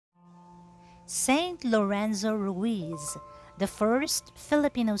Saint Lorenzo Ruiz, the first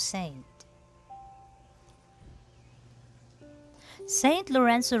Filipino saint. Saint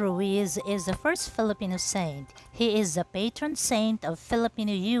Lorenzo Ruiz is the first Filipino saint. He is the patron saint of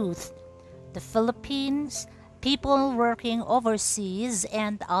Filipino youth, the Philippines, people working overseas,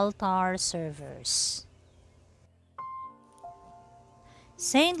 and altar servers.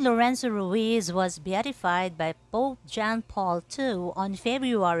 Saint Lorenzo Ruiz was beatified by Pope John Paul II on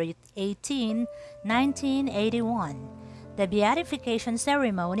February 18, 1981. The beatification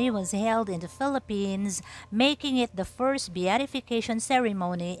ceremony was held in the Philippines, making it the first beatification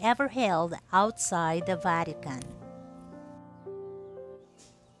ceremony ever held outside the Vatican.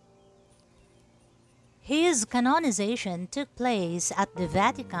 His canonization took place at the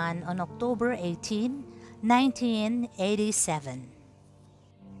Vatican on October 18, 1987.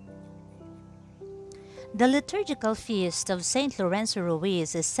 The liturgical feast of Saint Lorenzo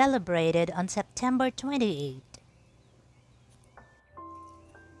Ruiz is celebrated on September 28.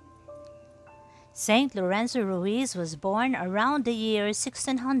 Saint Lorenzo Ruiz was born around the year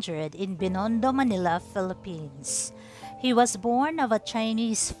 1600 in Binondo, Manila, Philippines. He was born of a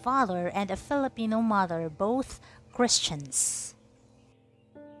Chinese father and a Filipino mother, both Christians.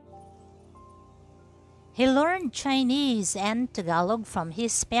 He learned Chinese and Tagalog from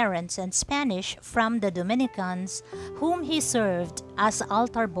his parents and Spanish from the Dominicans, whom he served as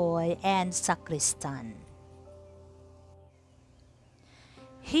altar boy and sacristan.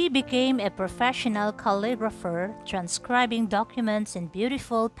 He became a professional calligrapher, transcribing documents in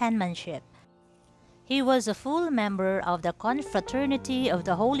beautiful penmanship. He was a full member of the Confraternity of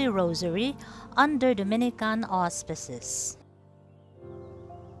the Holy Rosary under Dominican auspices.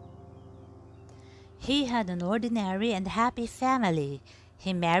 He had an ordinary and happy family.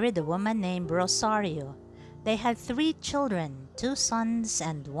 He married a woman named Rosario. They had 3 children, 2 sons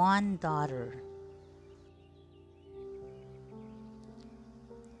and 1 daughter.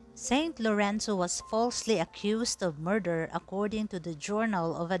 Saint Lorenzo was falsely accused of murder according to the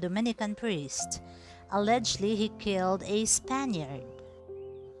journal of a Dominican priest. Allegedly, he killed a Spaniard.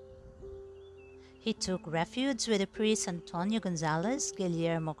 He took refuge with the priests Antonio Gonzalez,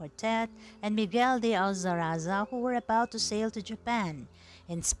 Guillermo Cortet, and Miguel de Alzaraza, who were about to sail to Japan,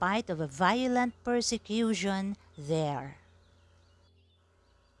 in spite of a violent persecution there.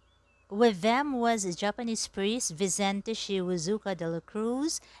 With them was a Japanese priest, Vicente Shiwazuka de la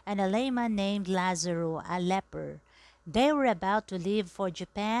Cruz, and a layman named Lazaro, a leper. They were about to leave for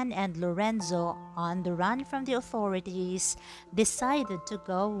Japan, and Lorenzo, on the run from the authorities, decided to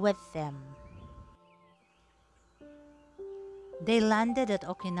go with them. They landed at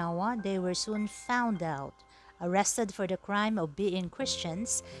Okinawa. They were soon found out, arrested for the crime of being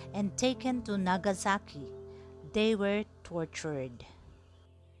Christians, and taken to Nagasaki. They were tortured.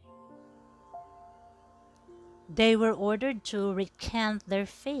 They were ordered to recant their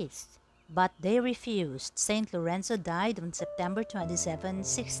faith, but they refused. Saint Lorenzo died on September 27,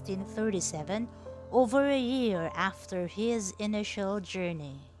 1637, over a year after his initial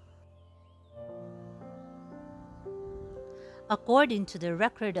journey. According to the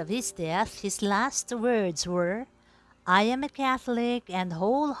record of his death, his last words were, "I am a Catholic and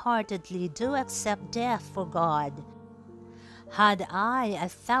wholeheartedly do accept death for God. Had I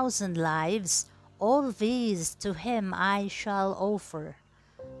 1,000 lives, all these to him I shall offer.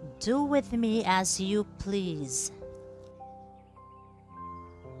 Do with me as you please."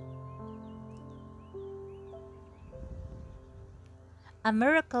 A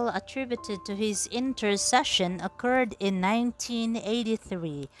miracle attributed to his intercession occurred in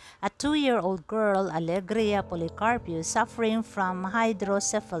 1983. A 2-year-old girl, Alegria Policarpius, suffering from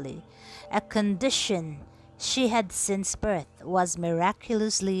hydrocephaly, a condition she had since birth, was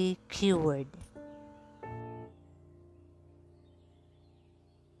miraculously cured.